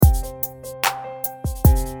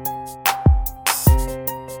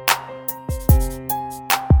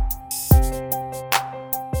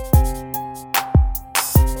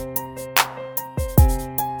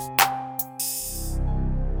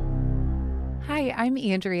Hi, I'm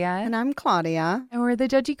Andrea. And I'm Claudia. And we're the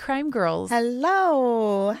Judgy Crime Girls.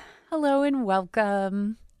 Hello. Hello and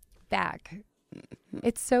welcome back.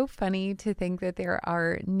 It's so funny to think that there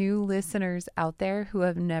are new listeners out there who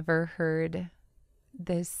have never heard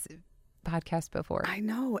this podcast before. I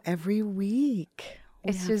know, every week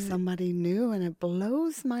we have somebody new, and it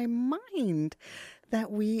blows my mind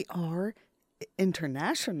that we are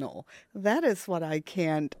international. That is what I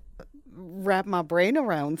can't wrap my brain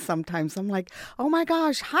around sometimes. I'm like, oh my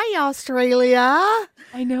gosh, hi Australia.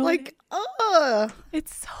 I know. Like,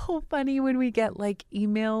 it's so funny when we get like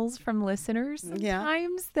emails from listeners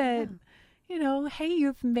sometimes that, you know, hey,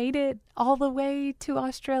 you've made it all the way to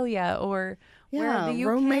Australia or we're in the UK.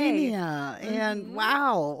 Romania. And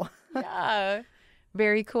wow. Yeah.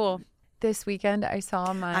 Very cool. This weekend, I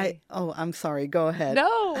saw I'm sorry. Go ahead.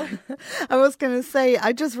 No. I was going to say,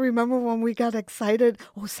 I just remember when we got excited.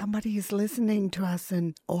 Oh, somebody is listening to us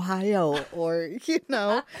in Ohio or, you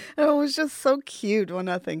know, it was just so cute when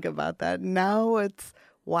I think about that. Now it's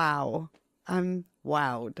wow. I'm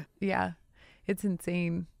wowed. Yeah. It's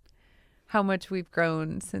insane how much we've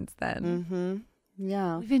grown since then. Mm-hmm.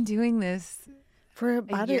 Yeah. We've been doing this for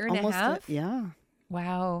about a year and a half. Yeah.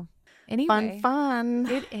 Wow. Anyway, fun.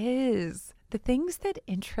 It is. The things that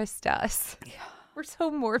interest us. Yeah. We're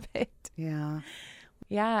so morbid. Yeah.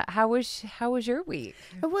 Yeah. How was your week?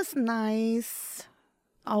 It was nice.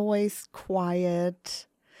 Always quiet.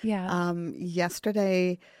 Yeah.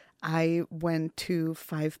 Yesterday I went to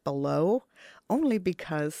Five Below only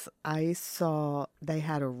because I saw they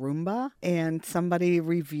had a Roomba and somebody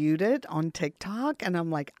reviewed it on TikTok, and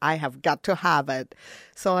I'm like, I have got to have it.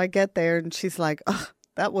 So I get there and she's like, ugh,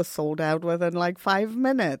 that was sold out within like 5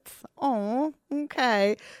 minutes. Oh,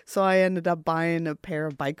 okay. So I ended up buying a pair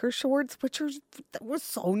of biker shorts, which were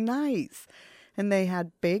so nice. And they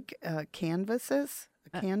had big canvas, 2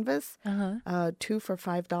 for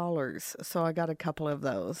 $5. So I got a couple of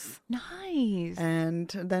those. Nice. And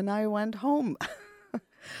then I went home.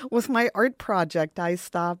 With my art project, I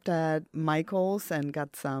stopped at Michael's and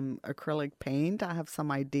got some acrylic paint. I have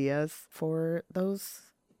some ideas for those.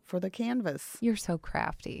 For the canvas. You're so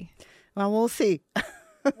crafty. Well, we'll see.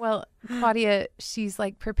 Well, Claudia, she's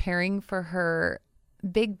like preparing for her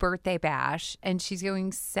big birthday bash and she's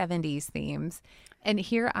going 70s themes. And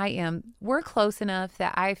here I am. We're close enough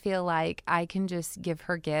that I feel like I can just give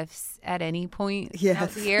her gifts at any point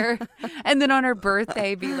throughout the year. And then on her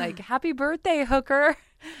birthday, be like, happy birthday, hooker.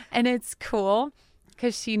 And it's cool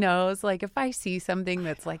because she knows, like, if I see something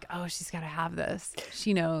that's like, oh, she's got to have this,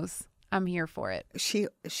 she knows. I'm here for it. She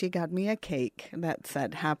got me a cake that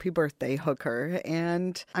said, happy birthday, hooker.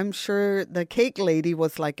 And I'm sure the cake lady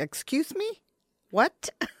was like, excuse me? What?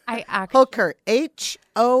 Hooker.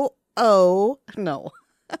 H-O-O. No.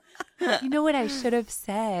 You know what I should have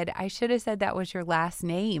said? I should have said that was your last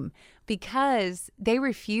name because they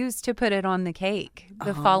refused to put it on the cake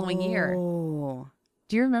the following year.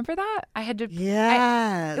 Do you remember that? I had to.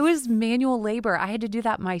 Yes. It was manual labor. I had to do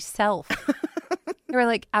that myself. They were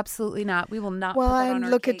like, absolutely not. We will not put that on our cake.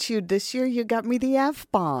 Well, look at you. This year you got me the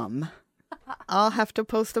F-bomb. I'll have to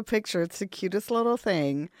post a picture. It's the cutest little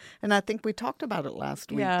thing. And I think we talked about it last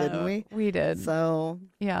week, didn't we? We did. So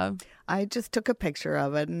yeah, I just took a picture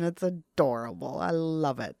of it and it's adorable. I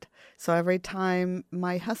love it. So every time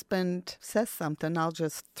my husband says something, I'll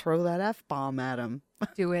just throw that F-bomb at him.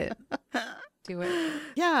 Do it. Do it.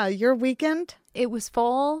 Yeah, your weekend? It was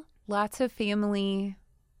full. Lots of family.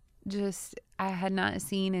 Just I had not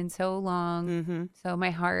seen in so long. Mm-hmm. So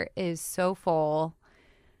my heart is so full.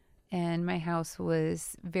 And my house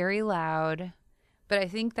was very loud. But I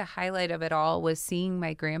think the highlight of it all was seeing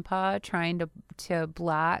my grandpa trying to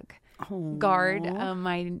block guard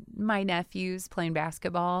my nephews playing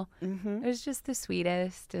basketball. Mm-hmm. It was just the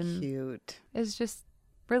sweetest. And cute. It was just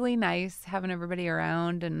really nice having everybody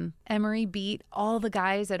around. And Emery beat all the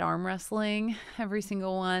guys at arm wrestling, every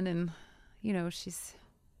single one. And, you know, she's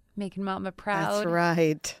making Mama proud. That's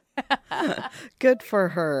right. Good for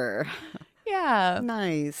her. Yeah.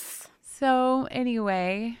 Nice. So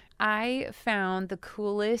anyway, I found the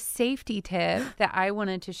coolest safety tip that I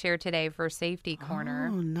wanted to share today for Safety Corner.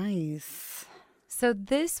 Oh, nice. So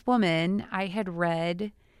this woman I had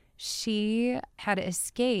read, she had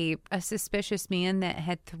escaped a suspicious man that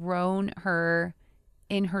had thrown her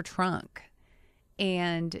in her trunk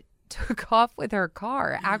and took off with her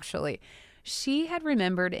car, actually. She had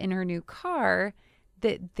remembered in her new car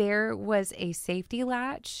that there was a safety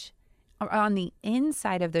latch on the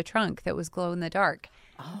inside of the trunk that was glow in the dark.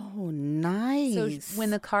 Oh, nice. So when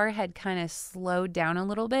the car had kind of slowed down a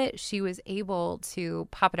little bit, she was able to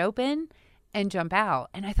pop it open and jump out.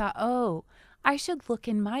 And I thought, oh, I should look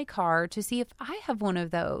in my car to see if I have one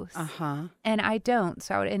of those. Uh-huh. And I don't,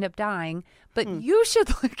 so I would end up dying. But you should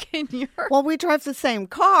look in your... Well, we drive the same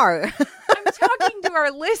car. I'm talking to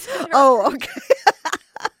our listeners. Oh,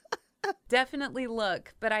 okay. Definitely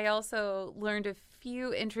look. But I also learned a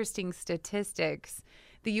few interesting statistics.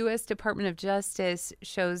 The U.S. Department of Justice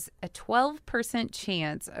shows a 12%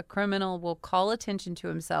 chance a criminal will call attention to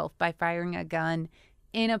himself by firing a gun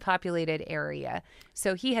in a populated area.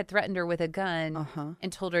 So he had threatened her with a gun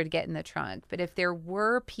and told her to get in the trunk. But if there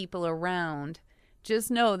were people around,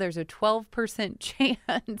 just know there's a 12%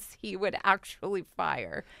 chance he would actually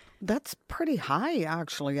fire. That's pretty high,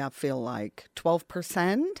 actually, I feel like.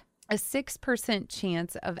 12%? A 6%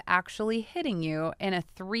 chance of actually hitting you and a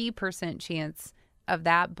 3% chance of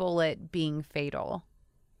that bullet being fatal.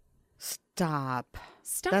 Stop.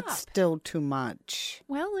 Stop. That's still too much.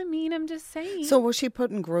 Well, I mean, I'm just saying. So was she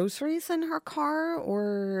putting groceries in her car,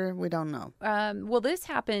 or we don't know? Well, this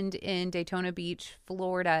happened in Daytona Beach,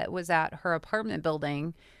 Florida. It was at her apartment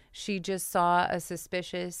building. She just saw a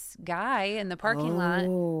suspicious guy in the parking lot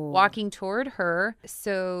walking toward her.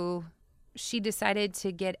 So she decided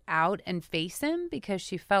to get out and face him because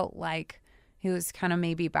she felt like he was kind of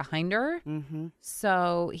maybe behind her. Mm-hmm.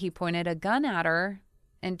 So he pointed a gun at her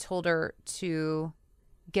and told her to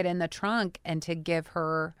get in the trunk and to give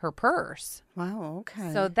her her purse. Wow,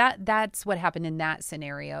 okay. So that's what happened in that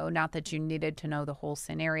scenario. Not that you needed to know the whole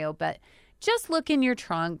scenario, but just look in your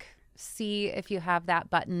trunk, see if you have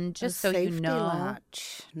that button, just so you know.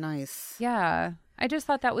 Latch. Nice. Yeah. I just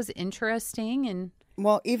thought that was interesting. And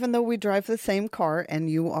well, even though we drive the same car and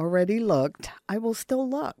you already looked, I will still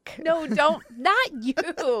look. no, don't. Not you.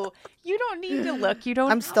 You don't need to look. You don't.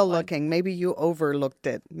 I'm still have one. looking. Maybe you overlooked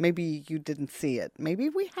it. Maybe you didn't see it. Maybe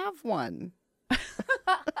we have one.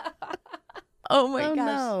 Oh my gosh.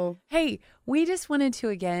 No. Hey, we just wanted to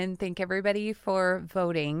again thank everybody for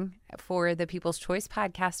voting for the People's Choice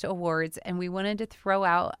Podcast Awards. And we wanted to throw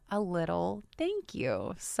out a little thank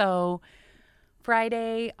you. So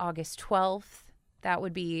Friday, August 12th, that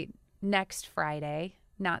would be next Friday,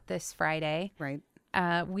 not this Friday. Right.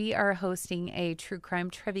 We are hosting a true crime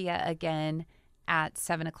trivia again at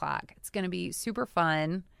 7:00. It's going to be super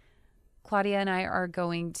fun. Claudia and I are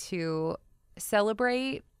going to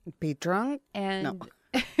celebrate Be drunk? and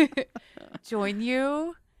join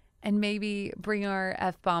you and maybe bring our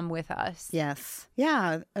F-bomb with us. Yes.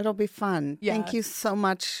 Yeah, it'll be fun. Yes. Thank you so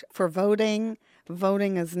much for voting.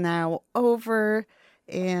 Voting is now over,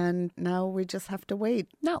 and now we just have to wait.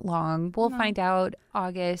 Not long. We'll find out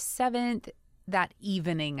August 7th, that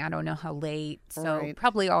evening. I don't know how late. So Right.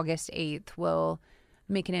 probably August 8th, we'll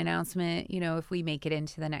make an announcement, if we make it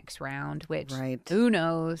into the next round, which Right. who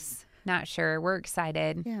knows? Not sure. We're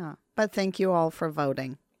excited. Yeah. But thank you all for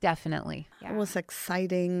voting. Definitely. It was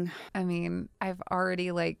exciting. I mean, I've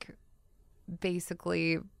already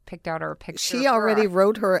basically picked out our picture. She for already our-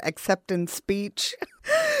 wrote her acceptance speech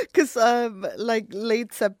because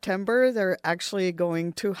late September, they're actually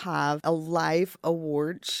going to have a live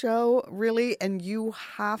award show, really. And you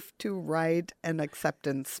have to write an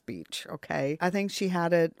acceptance speech. OK, I think she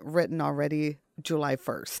had it written already July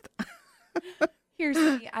 1st. Here's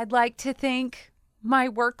me. I'd like to thank my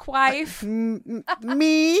work wife.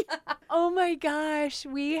 Me? Oh my gosh.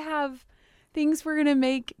 We have things we're going to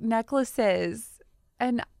make necklaces.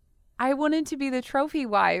 And I wanted to be the trophy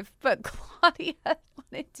wife, but Claudia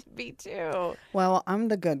wanted to be too. Well, I'm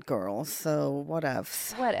the good girl, so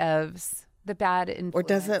whatevs. Whatevs. The bad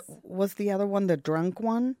influence. Or was the other one the drunk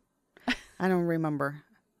one? I don't remember.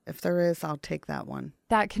 If there is, I'll take that one.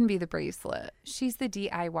 That can be the bracelet. She's the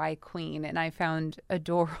DIY queen, and I found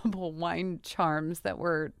adorable wine charms that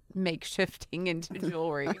were makeshifting into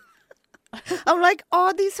jewelry. I'm like,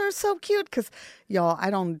 oh, these are so cute. Because, y'all, I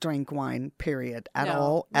don't drink wine, period, at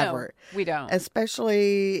all, ever. No, we don't.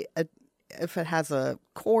 Especially if it has a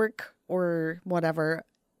cork or whatever.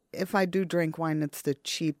 If I do drink wine, it's the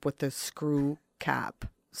cheap with the screw cap.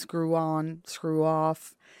 Screw on, screw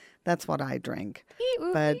off. That's what I drink.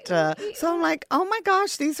 But so I'm like, oh my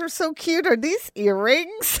gosh, these are so cute. Are these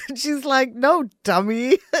earrings? She's like, no,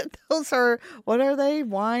 dummy. Those are, what are they?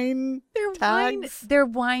 Wine tags? They're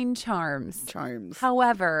wine charms. Charms.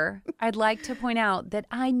 However, I'd like to point out that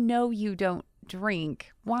I know you don't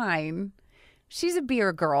drink wine. She's a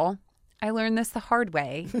beer girl. I learned this the hard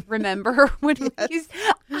way. Remember when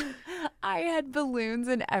I had balloons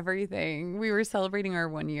and everything. We were celebrating our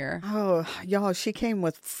 1 year. Oh, y'all, she came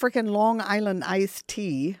with freaking Long Island iced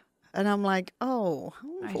tea. And I'm like, oh,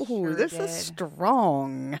 sure this did. is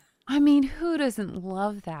strong. I mean, who doesn't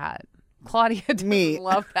love that? Claudia doesn't Me.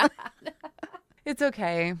 love that. It's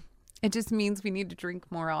okay. It just means we need to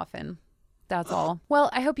drink more often. That's all. Well,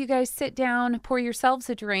 I hope you guys sit down, pour yourselves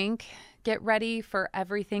a drink, get ready for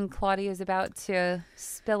everything Claudia is about to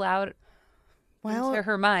spill out into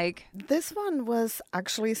her mic. This one was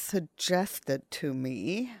actually suggested to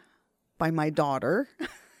me by my daughter.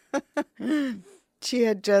 She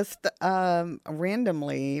had just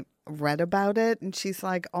randomly read about it, and she's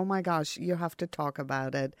like, oh my gosh, you have to talk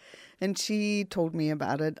about it. And she told me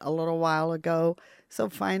about it a little while ago. So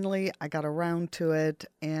finally, I got around to it,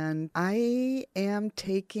 and I am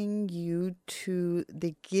taking you to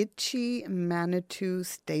the Gitche Manitou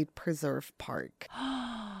State Preserve Park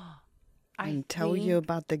and tell you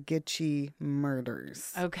about the Gitche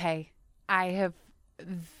murders. Okay.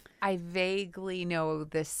 I vaguely know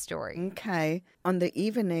this story. Okay. On the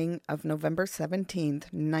evening of November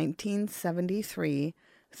 17th, 1973,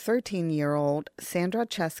 13-year-old Sandra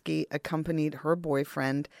Chesky accompanied her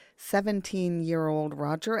boyfriend, 17-year-old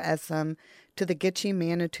Roger Essam, to the Gitche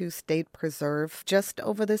Manitou State Preserve just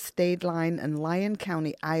over the state line in Lyon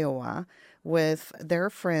County, Iowa, with their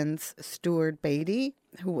friends Stuart Beatty,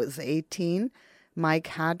 who was 18, Mike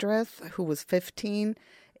Hadrith, who was 15,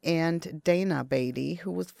 and Dana Beatty, who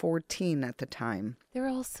was 14 at the time. They're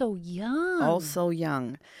all so young. All so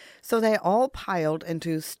young. So they all piled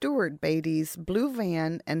into Stuart Beatty's blue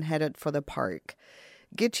van and headed for the park.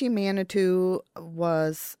 Gitche Manitou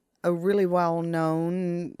was a really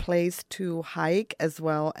well-known place to hike as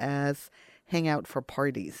well as hang out for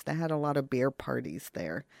parties. They had a lot of beer parties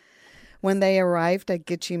there. When they arrived at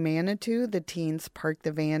Gitche Manitou, the teens parked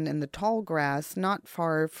the van in the tall grass not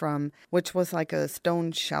far from, which was like a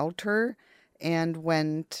stone shelter, and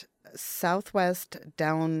went southwest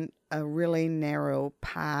down a really narrow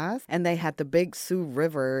path. And they had the Big Sioux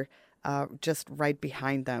River just right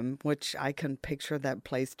behind them, which I can picture that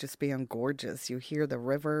place just being gorgeous. You hear the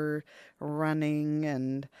river running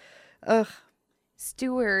and,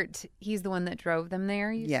 Stuart, he's the one that drove them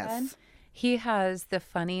there, you said? He has the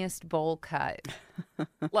funniest bowl cut,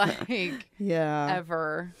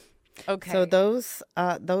 ever. Okay. So those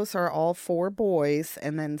are all four boys,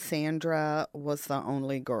 and then Sandra was the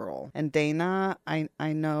only girl. And Dana,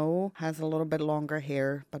 I know, has a little bit longer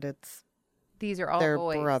hair, but these are all they're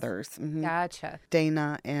boys. brothers. Mm-hmm. Gotcha.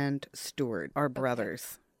 Dana and Stuart are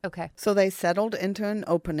brothers. Okay. So they settled into an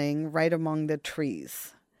opening right among the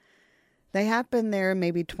trees. They had been there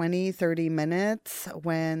maybe 20, 30 minutes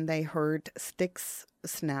when they heard sticks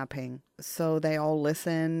snapping. So they all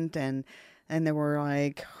listened and they were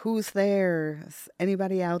like, who's there? Is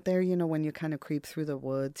anybody out there? You know, when you kind of creep through the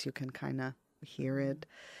woods, you can kind of hear it.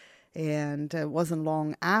 And it wasn't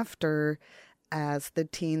long after, as the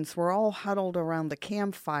teens were all huddled around the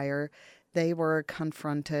campfire, they were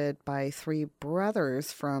confronted by three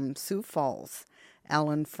brothers from Sioux Falls.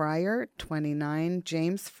 Alan Fryer, 29,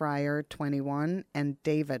 James Fryer, 21, and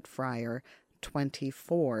David Fryer,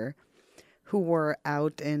 24, who were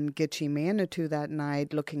out in Gitche Manitou that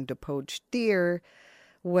night looking to poach deer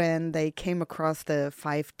when they came across the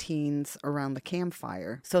five teens around the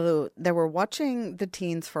campfire. So they were watching the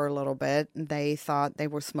teens for a little bit. They thought they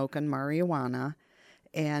were smoking marijuana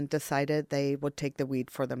and decided they would take the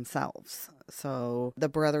weed for themselves. So the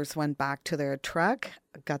brothers went back to their truck,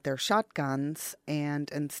 got their shotguns,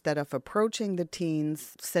 and instead of approaching the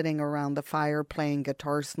teens sitting around the fire playing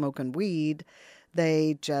guitar, smoking weed,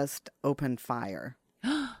 they just opened fire.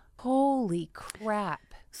 Holy crap.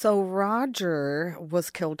 So Roger was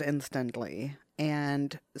killed instantly,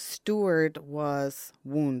 and Stuart was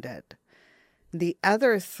wounded. The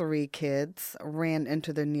other three kids ran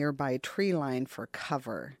into the nearby tree line for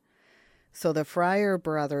cover. So the Fryer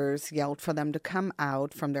brothers yelled for them to come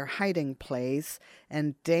out from their hiding place,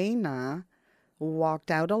 and Dana walked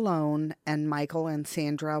out alone, and Michael and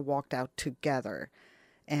Sandra walked out together.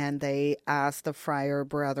 And they asked the Fryer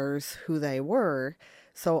brothers who they were.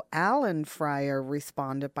 So Alan Fryer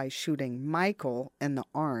responded by shooting Michael in the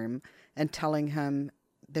arm and telling him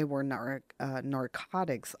they were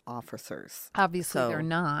narcotics officers. Obviously, they're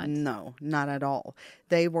not. No, not at all.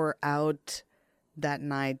 They were out that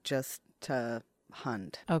night just to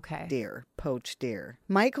hunt deer, poach deer.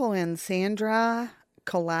 Michael and Sandra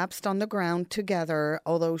collapsed on the ground together,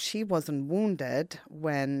 although she wasn't wounded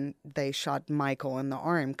when they shot Michael in the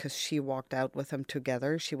arm because she walked out with him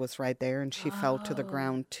together. She was right there and she fell to the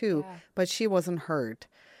ground too, but she wasn't hurt.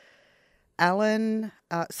 Alan,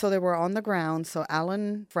 so they were on the ground, so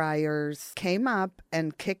Alan Fryers came up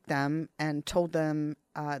and kicked them and told them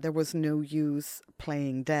there was no use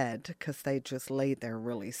playing dead because they just laid there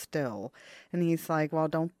really still. And he's like, well,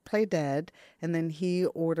 don't play dead. And then he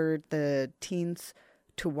ordered the teens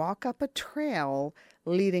to walk up a trail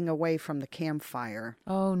leading away from the campfire.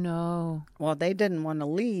 Oh, no. Well, they didn't want to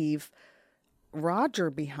leave Roger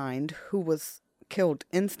behind, who was killed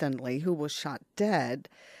instantly, who was shot dead.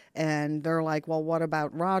 And they're like, well, what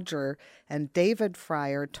about Roger? And David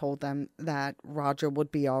Fryer told them that Roger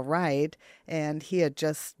would be all right. And he had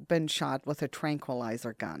just been shot with a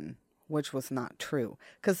tranquilizer gun, which was not true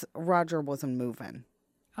because Roger wasn't moving.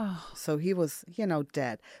 Oh, So he was,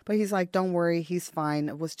 dead. But he's like, don't worry, he's fine.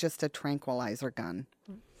 It was just a tranquilizer gun.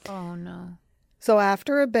 oh no. So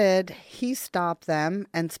after a bit, he stopped them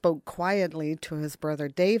and spoke quietly to his brother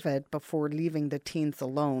David before leaving the teens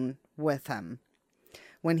alone with him.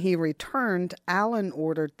 When he returned, Alan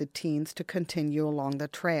ordered the teens to continue along the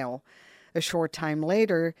trail. A short time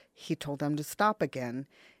later, he told them to stop again.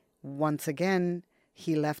 Once again,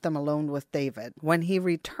 he left them alone with David. When he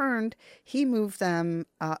returned, he moved them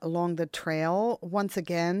along the trail once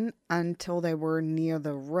again until they were near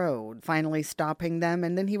the road, finally stopping them.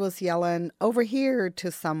 And then he was yelling, "Over here," to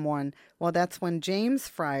someone. Well, that's when James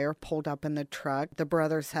Fryer pulled up in the truck the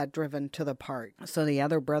brothers had driven to the park. So the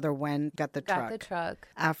other brother went, got the truck.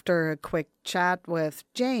 After a quick chat with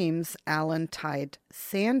James, Alan tied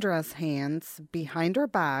Sandra's hands behind her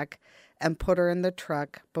back and put her in the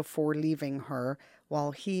truck before leaving her,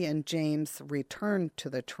 while he and James returned to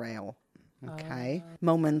the trail. Okay.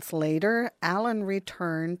 Moments later, Alan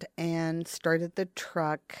returned and started the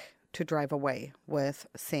truck to drive away with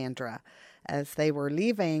Sandra. As they were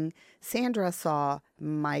leaving, Sandra saw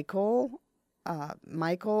Michael,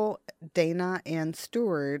 Dana, and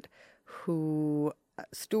Stuart, who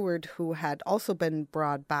had also been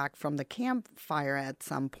brought back from the campfire at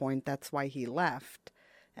some point. That's why he left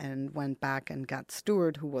and went back and got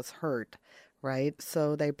Stuart, who was hurt. Right?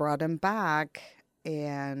 So they brought him back,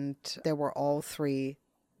 and they were all three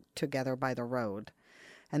together by the road.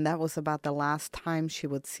 And that was about the last time she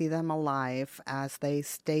would see them alive, as they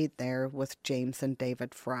stayed there with James and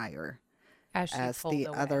David Fryer, as the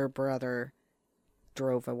other brother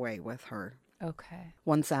drove away with her. Okay.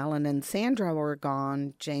 Once Alan and Sandra were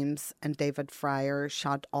gone, James and David Fryer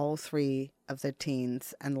shot all three of the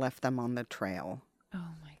teens and left them on the trail.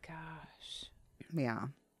 Oh my gosh. Yeah.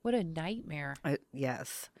 What a nightmare.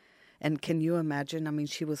 Yes. And can you imagine? I mean,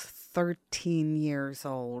 she was 13 years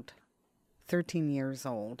old. 13 years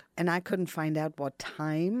old. And I couldn't find out what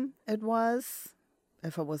time it was.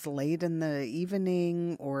 If it was late in the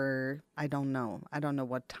evening or I don't know. I don't know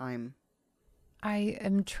what time. I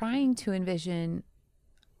am trying to envision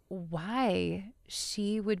why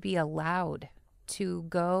she would be allowed to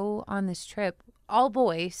go on this trip, all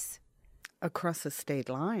boys, across the state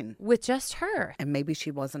line. With just her. And maybe she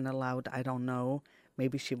wasn't allowed. I don't know.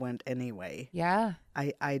 Maybe she went anyway. Yeah.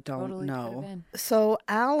 I don't totally know. So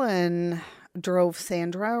Alan drove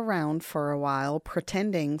Sandra around for a while,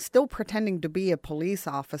 still pretending to be a police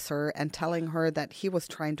officer and telling her that he was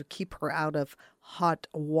trying to keep her out of hot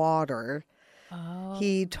water. Oh.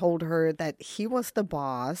 He told her that he was the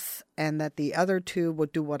boss and that the other two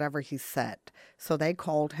would do whatever he said. So they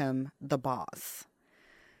called him the boss.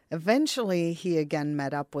 Eventually, he again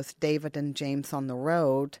met up with David and James on the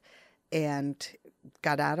road and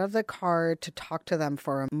got out of the car to talk to them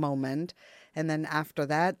for a moment. And then after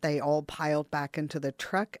that, they all piled back into the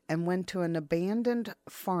truck and went to an abandoned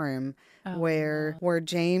farm where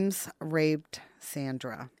James raped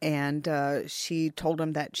Sandra. And she told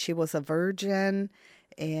him that she was a virgin,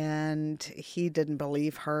 and he didn't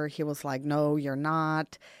believe her. He was like, "No, you're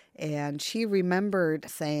not." And she remembered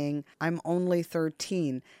saying, "I'm only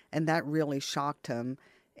 13. And that really shocked him.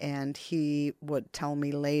 And he would tell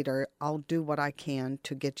me later, "I'll do what I can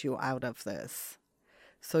to get you out of this."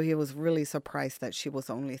 So he was really surprised that she was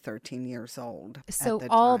only 13 years old. So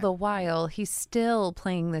all the while, he's still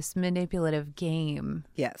playing this manipulative game.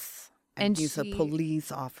 Yes. And he's a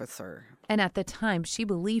police officer. And at the time, she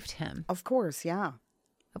believed him. Of course, yeah.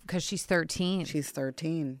 Because she's 13. She's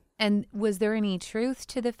 13. And was there any truth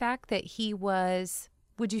to the fact that he was,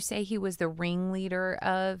 would you say he was the ringleader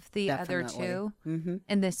of the other two? Mm-hmm.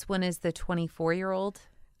 And this one is the 24-year-old?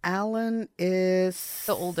 Alan is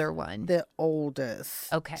the older one. The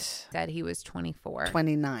oldest. Okay. Said he was 24.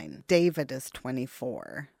 29. David is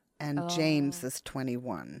 24. And James is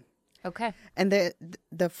 21. Okay. And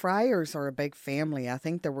the Fryers are a big family. I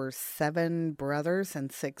think there were 7 brothers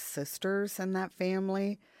and 6 sisters in that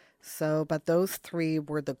family. So, but those 3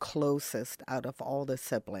 were the closest out of all the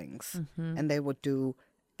siblings. Mm-hmm. And they would do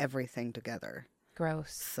everything together.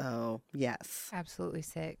 Gross. So, yes. Absolutely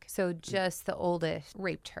sick. So just the oldest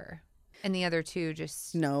raped her. And the other 2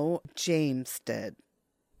 just... No, James did.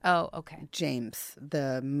 Oh, okay. James,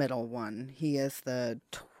 the middle one. He is the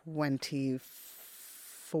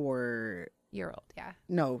 24-year-old, yeah.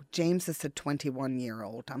 No, James is the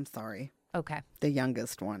 21-year-old. I'm sorry. Okay. The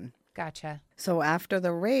youngest one. Gotcha. So after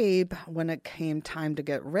the rape, when it came time to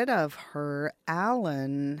get rid of her,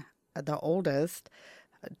 Alan, the oldest,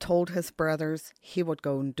 told his brothers he would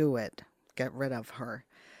go and do it, get rid of her.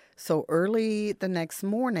 So early the next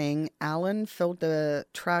morning, Alan filled the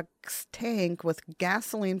truck's tank with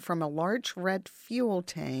gasoline from a large red fuel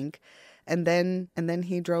tank, and then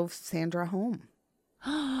he drove Sandra home.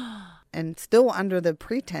 And still under the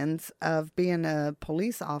pretense of being a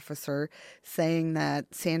police officer, saying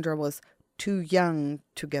that Sandra was too young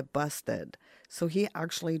to get busted. So he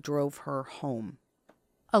actually drove her home.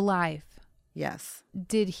 Alive. Yes.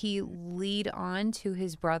 Did he lead on to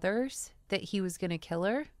his brothers that he was going to kill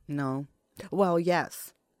her? No. Well,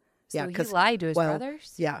 yes. So Yeah, he lied to his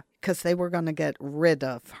brothers? Yeah, because they were going to get rid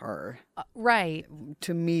of her. Right.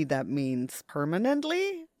 To me, that means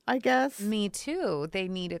permanently, I guess. Me too. They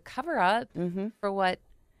need a cover up for what?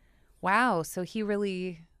 Wow. So he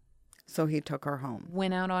really So he took her home.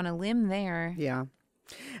 went out on a limb there. Yeah.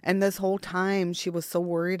 And this whole time, she was so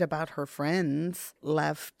worried about her friends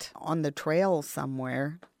left on the trail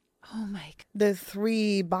somewhere. Oh my God. The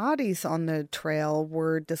 3 bodies on the trail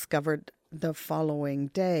were discovered the following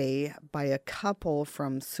day by a couple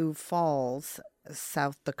from Sioux Falls,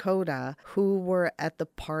 South Dakota, who were at the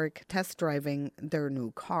park test driving their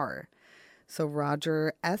new car. So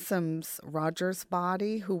Roger Roger's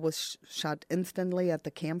body, who was shot instantly at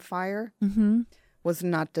the campfire, was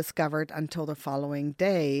not discovered until the following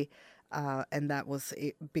day, and that was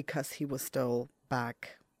because he was still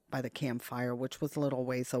back by the campfire, which was a little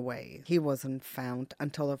ways away. He wasn't found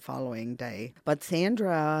until the following day. But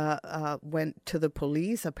Sandra went to the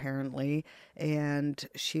police apparently, and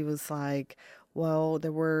she was like, well,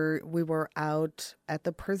 we were out at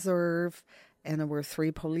the preserve, and there were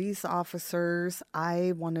 3 police officers.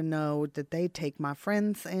 I want to know, did they take my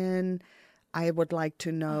friends in? I would like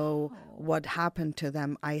to know what happened to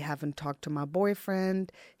them. I haven't talked to my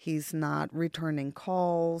boyfriend. He's not returning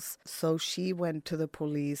calls. So she went to the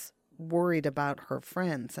police worried about her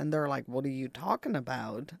friends. And they're like, what are you talking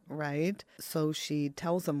about? Right? So she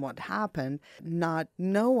tells them what happened, not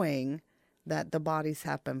knowing that the bodies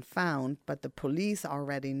have been found, but the police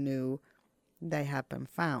already knew they had been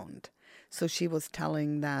found. So she was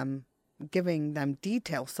telling them, giving them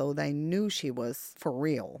details so they knew she was for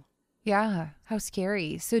real. Yeah. How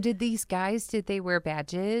scary. So did they wear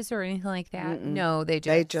badges or anything like that? No, they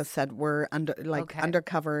just said we're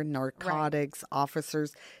undercover narcotics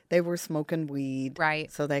officers. They were smoking weed.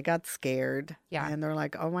 Right. So they got scared. Yeah. And they're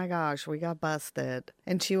like, oh my gosh, we got busted.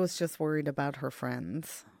 And she was just worried about her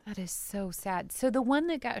friends. That is so sad. So the one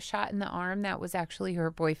that got shot in the arm, that was actually her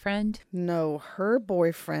boyfriend? No, her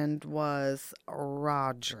boyfriend was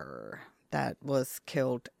Roger. That was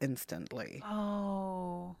killed instantly.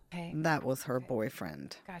 Oh, okay. That was her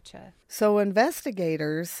boyfriend. Gotcha. So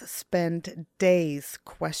investigators spent days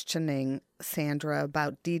questioning Sandra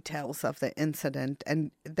about details of the incident,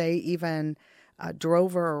 and they even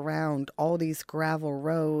drove her around all these gravel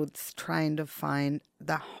roads trying to find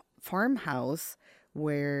the farmhouse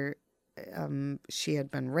where she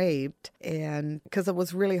had been raped, and because it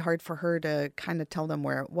was really hard for her to kind of tell them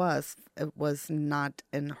where it was not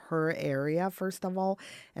in her area, first of all.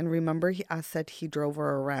 And remember, I said he drove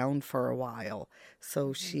her around for a while,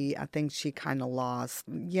 so I think she kind of lost,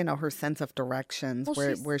 her sense of directions,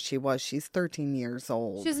 where she was. She's 13 years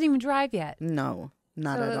old. She doesn't even drive yet. No,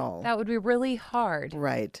 not at all. That would be really hard,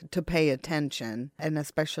 right, to pay attention, and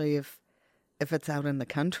especially if it's out in the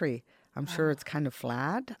country. I'm sure it's kind of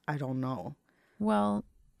flat. I don't know. Well,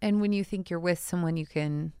 and when you think you're with someone, you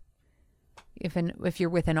can, if you're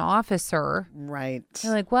with an officer, right?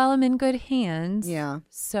 You're like, well, I'm in good hands. Yeah.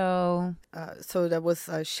 So that was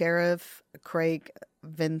Sheriff Craig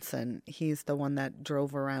Vinson. He's the one that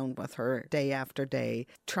drove around with her day after day,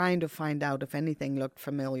 trying to find out if anything looked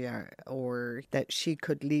familiar or that she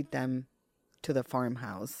could lead them to the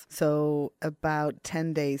farmhouse. So about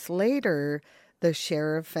 10 days later, the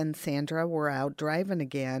sheriff and Sandra were out driving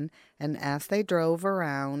again, and as they drove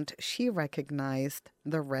around, she recognized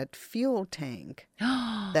the red fuel tank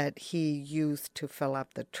that he used to fill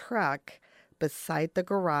up the truck beside the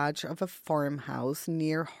garage of a farmhouse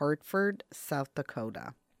near Hartford, South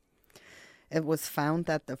Dakota. It was found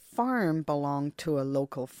that the farm belonged to a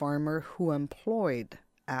local farmer who employed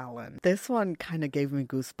Alan. This one kind of gave me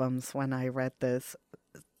goosebumps when I read this.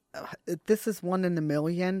 This is 1 in a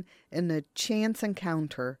million. In a chance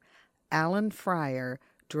encounter, Alan Fryer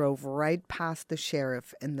drove right past the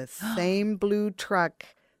sheriff in the same blue truck,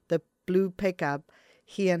 the blue pickup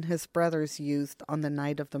he and his brothers used on the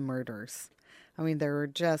night of the murders. I mean, they were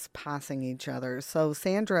just passing each other. So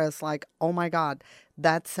Sandra is like, oh my God,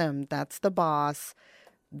 that's him. That's the boss.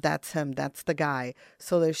 that's him. That's the guy.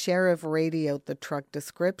 So the sheriff radioed the truck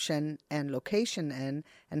description and location in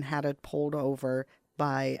and had it pulled over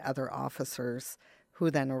by other officers who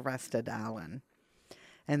then arrested Alan.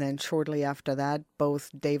 And then shortly after that, both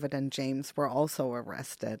David and James were also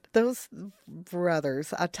arrested. Those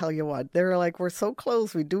brothers, I tell you what, they were like, we're so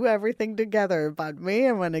close. We do everything together. But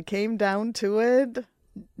man, when it came down to it,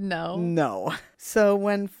 no. So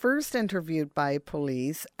when first interviewed by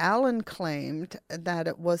police, Alan claimed that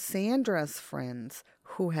it was Sandra's friends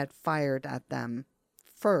who had fired at them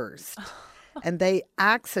first. And they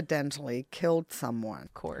accidentally killed someone.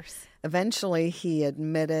 Of course. Eventually, he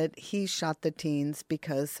admitted he shot the teens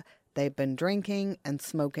because they'd been drinking and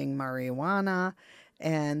smoking marijuana,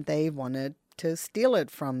 and they wanted to steal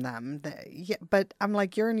it from them. But I'm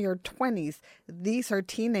like, you're in your 20s. These are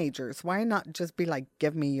teenagers. Why not just be like,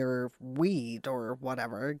 give me your weed or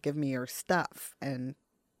whatever. Give me your stuff. And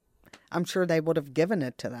I'm sure they would have given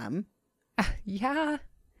it to them. Yeah.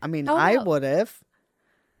 I mean, I would have.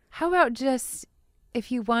 How about just,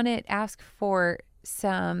 if you want it, ask for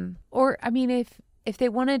some, or I mean, if they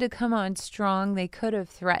wanted to come on strong, they could have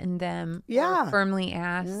threatened them. Yeah. Or firmly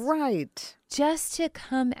asked. Right. Just to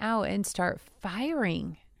come out and start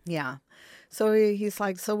firing. Yeah. So he's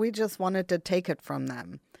like, so we just wanted to take it from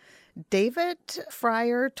them. David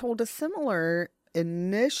Fryer told a similar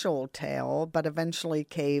initial tale, but eventually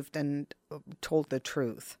caved and told the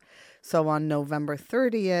truth. So on November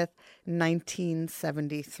 30th,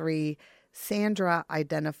 1973, Sandra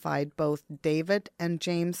identified both David and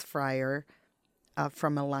James Fryer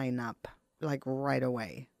from a lineup, like right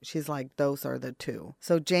away. She's like, those are the two.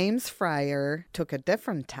 So James Fryer took a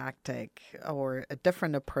different tactic or a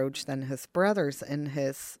different approach than his brothers in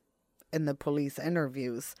the police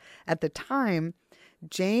interviews. At the time,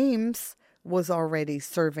 James was already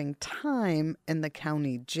serving time in the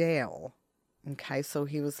county jail. Okay, so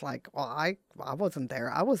he was like, well, I wasn't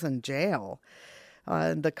there. I was in jail.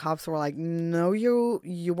 The cops were like, no,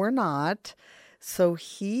 you were not. So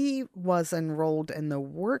he was enrolled in the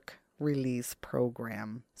work release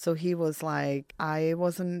program. So he was like, I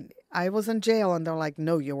was in jail. And they're like,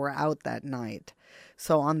 no, you were out that night.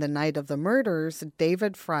 So on the night of the murders,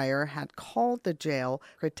 David Fryer had called the jail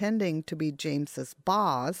pretending to be James's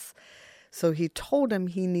boss. So he told him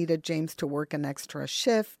he needed James to work an extra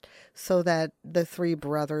shift so that the three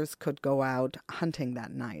brothers could go out hunting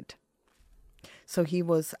that night. So he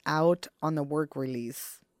was out on the work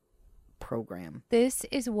release program. This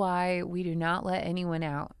is why we do not let anyone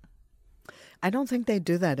out. I don't think they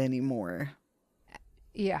do that anymore.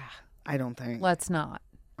 Yeah. I don't think. Let's not.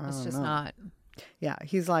 It's just not. Yeah.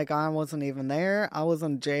 He's like, I wasn't even there. I was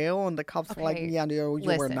in jail. And the cops were like, yeah, you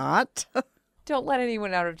were not. Don't let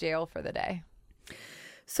anyone out of jail for the day.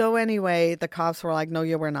 So anyway, the cops were like, no,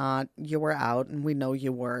 you were not. You were out, and we know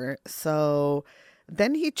you were. So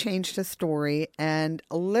then he changed his story and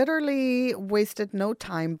literally wasted no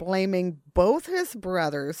time blaming both his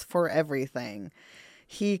brothers for everything.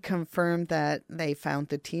 He confirmed that they found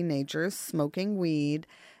the teenagers smoking weed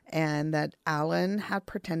and that Alan had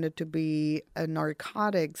pretended to be a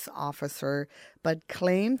narcotics officer, but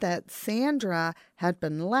claimed that Sandra had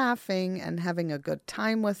been laughing and having a good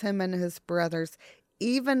time with him and his brothers,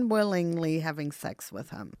 even willingly having sex with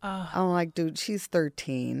him. I'm like, dude, she's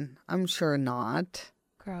 13. I'm sure not.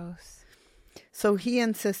 Gross. So he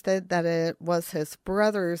insisted that it was his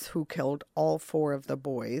brothers who killed all four of the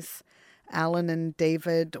boys. Alan and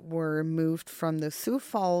David were moved from the Sioux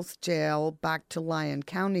Falls jail back to Lyon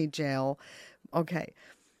County jail. Okay.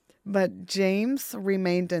 But James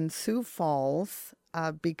remained in Sioux Falls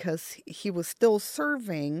because he was still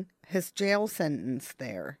serving his jail sentence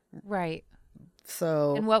there. Right.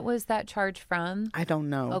 So. And what was that charge from? I don't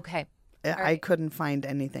know. Okay. I couldn't find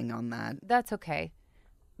anything on that. That's okay.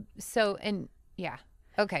 So, and yeah.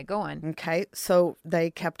 Okay, go on. Okay. So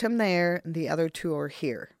they kept him there. And the other two are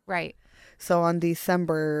here. Right. So on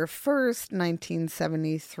December 1st,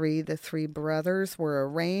 1973, the three brothers were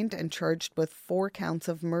arraigned and charged with 4 counts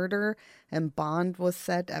of murder, and bond was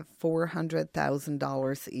set at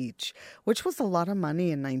 $400,000 each, which was a lot of money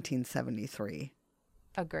in 1973.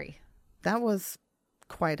 Agree. That was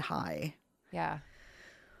quite high. Yeah.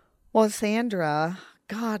 Well, Sandra,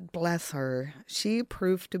 God bless her, she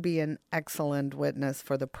proved to be an excellent witness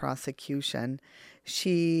for the prosecution.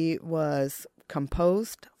 She was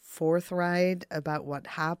composed, forthright about what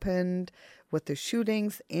happened with the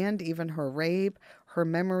shootings and even her rape. Her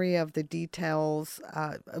memory of the details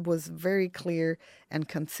was very clear and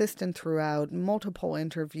consistent throughout multiple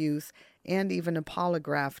interviews and even a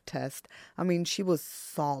polygraph test. I mean, she was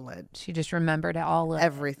solid. She just remembered all of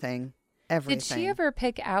everything. Everything. Did she ever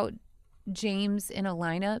pick out James in a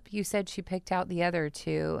lineup? You said she picked out the other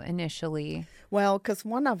two initially. Well, because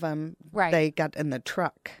one of them, Right. they got in the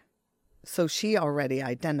truck. So she already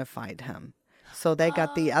identified him. So they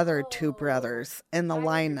got the other two brothers in the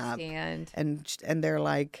lineup. Understand. And they're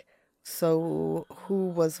like, so who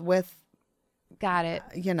was with, Got it.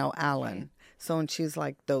 Alan? Okay. So, and she's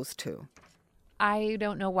like, those two. I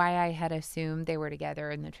don't know why I had assumed they were together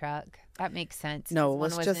in the truck. That makes sense. No, it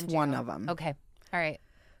 'cause was just in one jail. of them. Okay. All right.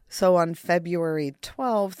 So on February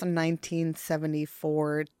 12th,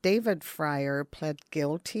 1974, David Fryer pled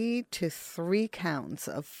guilty to 3 counts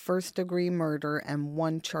of first-degree murder and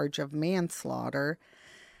 1 charge of manslaughter.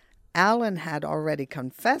 Alan had already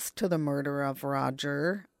confessed to the murder of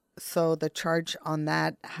Roger, so the charge on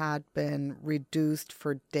that had been reduced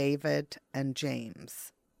for David and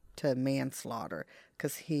James to manslaughter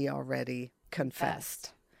because he already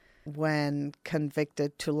confessed. When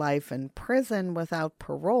convicted to life in prison without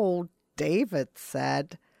parole, David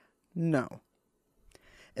said, "No.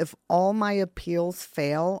 If all my appeals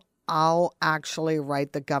fail, I'll actually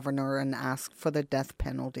write the governor and ask for the death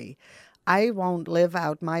penalty. I won't live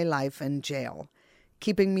out my life in jail.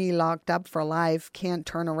 Keeping me locked up for life can't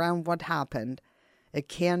turn around what happened. It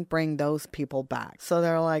can't bring those people back." So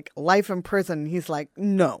they're like, life in prison. He's like,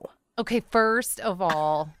 no. Okay, first of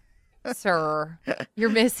all, sir, you're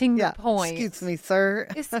missing the point. Excuse me, sir.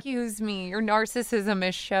 Excuse me. Your narcissism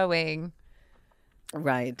is showing.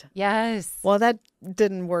 Right. Yes. Well, that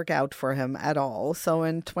didn't work out for him at all. So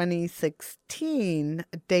in 2016,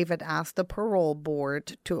 David asked the parole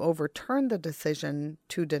board to overturn the decision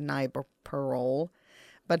to deny parole,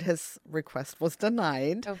 but his request was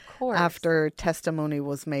denied. Of course. After testimony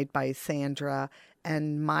was made by Sandra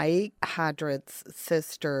and Mike Hadrid's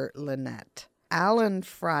sister, Lynette. Alan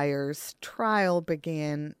Fryer's trial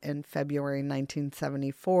began in February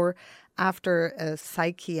 1974 after a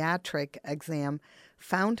psychiatric exam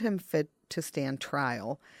found him fit to stand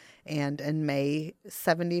trial. And in May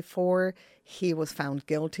 74, he was found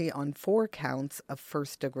guilty on 4 counts of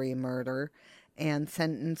first-degree murder and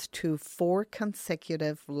sentenced to 4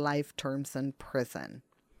 consecutive life terms in prison.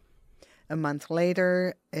 A month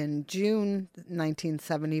later, in June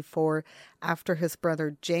 1974, after his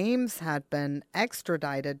brother James had been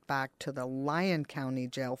extradited back to the Lyon County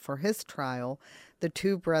Jail for his trial, the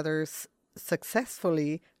 2 brothers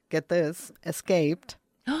successfully, get this, escaped.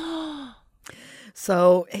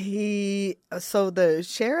 So the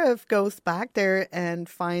sheriff goes back there and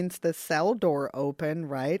finds the cell door open,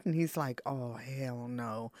 right? And he's like, oh, hell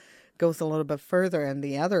no. Goes a little bit further and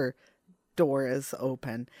the other door is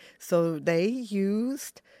open. So they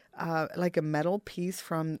used like a metal piece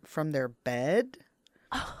from their bed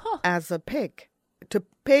as a pick to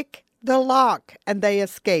pick the lock, and they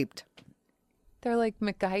escaped. They're like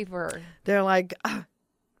MacGyver. They're like,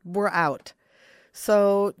 we're out.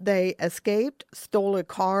 So they escaped, stole a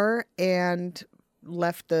car, and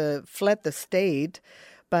fled the state.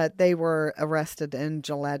 But they were arrested in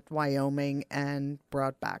Gillette, Wyoming, and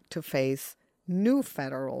brought back to face new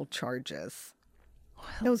federal charges.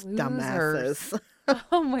 Those dumbasses.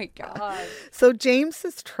 Oh my God. So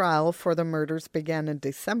James's trial for the murders began in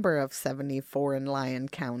December of 74 in Lyon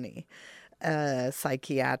County. A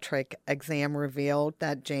psychiatric exam revealed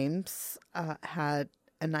that James had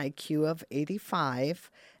an IQ of 85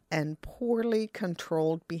 and poorly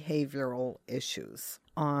controlled behavioral issues.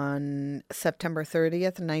 On September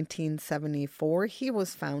 30th, 1974, he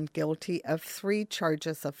was found guilty of 3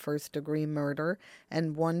 charges of first-degree murder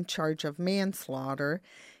and 1 charge of manslaughter.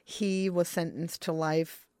 He was sentenced to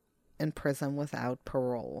life in prison without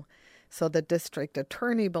parole. So the district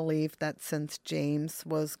attorney believed that since James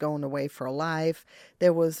was going away for life,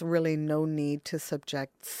 there was really no need to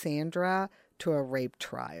subject Sandra to a rape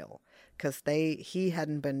trial, because he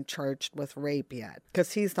hadn't been charged with rape yet,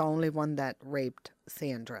 because he's the only one that raped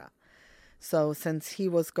Sandra. So since he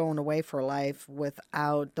was going away for life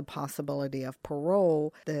without the possibility of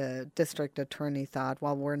parole, the district attorney thought,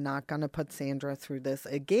 well, we're not going to put Sandra through this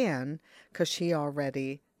again because she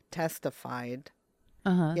already testified,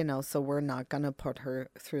 so we're not going to put her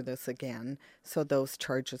through this again. So those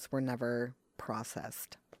charges were never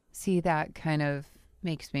processed. See, that kind of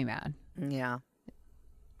makes me mad. Yeah.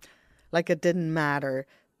 Like it didn't matter,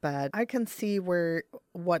 but I can see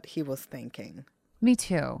what he was thinking. Me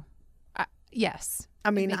too. Yes.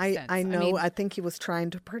 I mean, I know. I think he was trying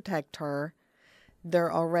to protect her.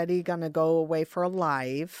 They're already going to go away for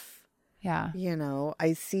life. Yeah.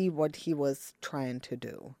 I see what he was trying to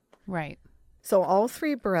do. Right. So all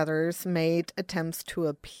 3 brothers made attempts to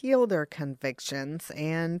appeal their convictions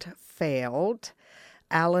and failed.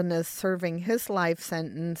 Alan is serving his life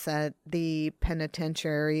sentence at the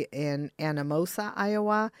penitentiary in Anamosa,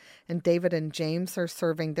 Iowa, and David and James are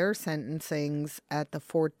serving their sentencings at the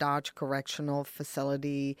Fort Dodge Correctional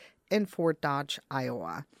Facility in Fort Dodge,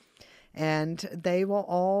 Iowa. And they will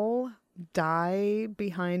all die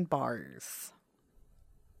behind bars.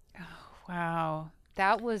 Wow.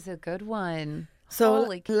 That was a good one. So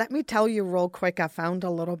Holy let me tell you real quick, I found a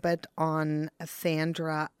little bit on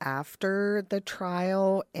Sandra after the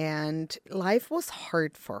trial, and life was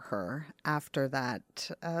hard for her after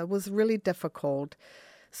that. It was really difficult.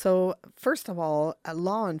 So first of all,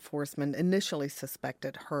 law enforcement initially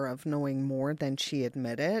suspected her of knowing more than she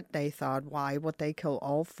admitted. They thought, why would they kill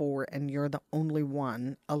all four and you're the only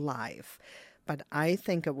one alive? But I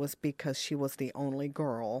think it was because she was the only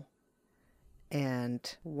girl. And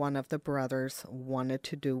one of the brothers wanted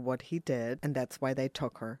to do what he did, and that's why they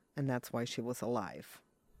took her, and that's why she was alive,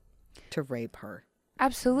 to rape her.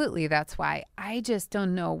 Absolutely, that's why. I just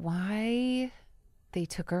don't know why they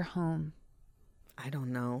took her home. I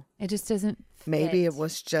don't know. It just doesn't fit. Maybe it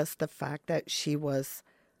was just the fact that she was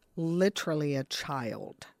literally a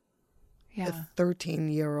child, a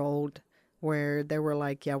 13-year-old, where they were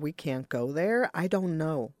like, yeah, we can't go there. I don't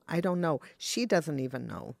know. She doesn't even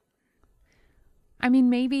know. I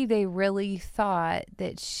mean, maybe they really thought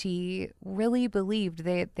that she really believed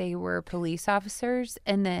that they were police officers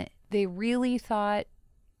and that they really thought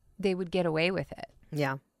they would get away with it.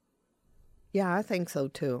 Yeah. Yeah, I think so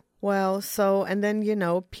too. Well, and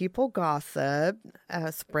then, people gossip,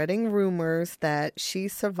 spreading rumors that she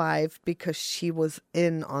survived because she was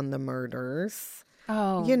in on the murders.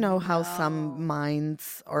 Oh, you know how some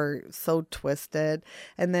minds are so twisted.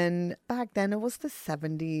 And then back then, it was the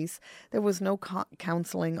 70s. There was no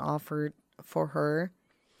counseling offered for her.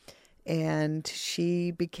 And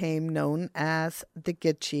she became known as the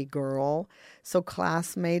Gitchy Girl. So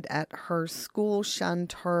classmates at her school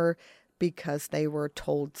shunned her because they were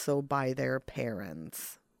told so by their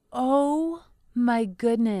parents. Oh, my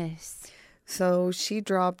goodness. So she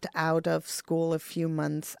dropped out of school a few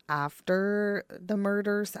months after the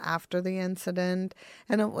murders, after the incident,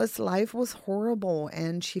 and life was horrible,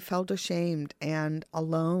 and she felt ashamed and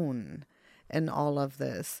alone in all of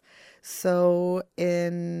this. So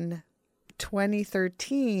in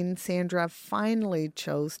 2013, Sandra finally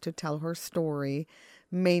chose to tell her story,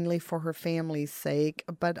 mainly for her family's sake,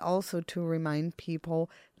 but also to remind people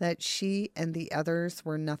that she and the others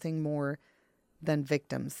were nothing more than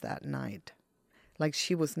victims that night. Like,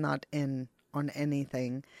 she was not in on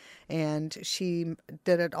anything. And she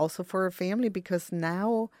did it also for her family, because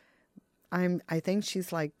now I think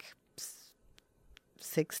she's like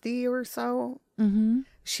 60 or so. Mm-hmm.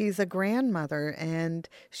 She's a grandmother, and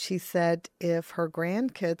she said if her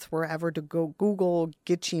grandkids were ever to go Google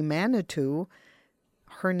Gitchy Manitou,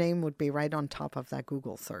 her name would be right on top of that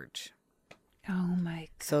Google search. Oh, my God.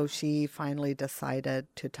 So she finally decided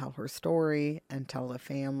to tell her story and tell the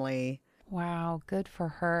family. Wow, good for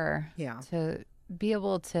her. Yeah. To be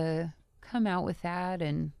able to come out with that.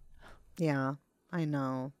 And yeah, I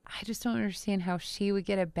know. I just don't understand how she would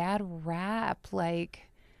get a bad rap. Like,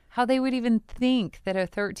 how they would even think that a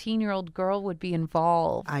 13-year-old girl would be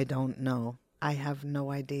involved. I don't know. I have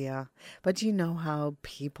no idea. But you know how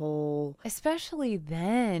people... Especially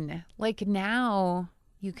then. Like, now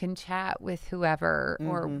you can chat with whoever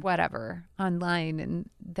or whatever online. And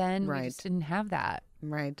then we just didn't have that.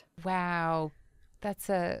 Right. Wow. That's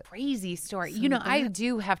a crazy story. So I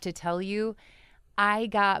do have to tell you, I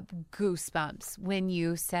got goosebumps when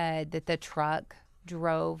you said that the truck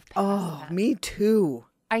drove past them. Me too.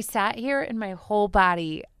 I sat here and my whole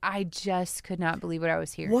body, I just could not believe what I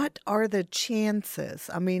was hearing. What are the chances?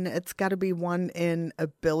 I mean, it's got to be 1 in a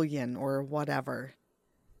billion or whatever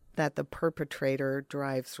that the perpetrator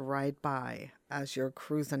drives right by as you're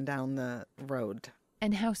cruising down the road.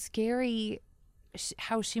 And how scary,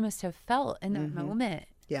 how she must have felt in that moment.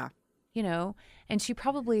 Yeah. And she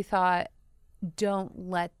probably thought, don't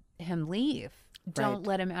let him leave. Don't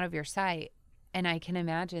let him out of your sight. And I can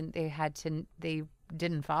imagine they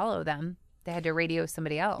didn't follow them. They had to radio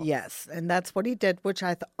somebody else. Yes, and that's what he did, which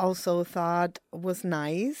I also thought was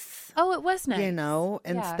nice. Oh, it was nice.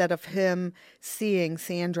 Instead of him seeing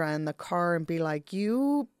Sandra in the car and be like,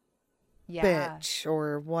 you bitch,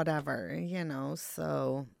 or whatever,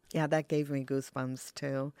 So, yeah, that gave me goosebumps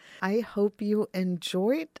too. I hope you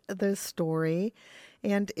enjoyed this story.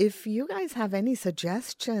 And if you guys have any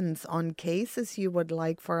suggestions on cases you would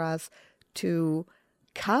like for us to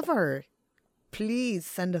cover, please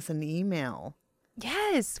send us an email.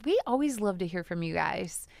 Yes, we always love to hear from you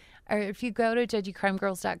guys. Or if you go to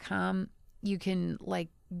judgycrimegirls.com, you can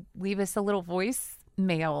leave us a little voice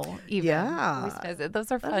mail even. Yeah. Voice visit.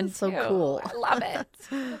 Those are That fun is so too. cool. I love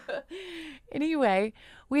it. Anyway,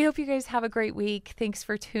 we hope you guys have a great week. Thanks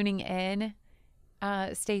for tuning in.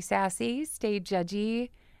 Stay sassy, stay judgy,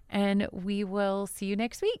 and we will see you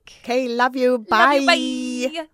next week. Okay, love you. Bye. Love you, bye.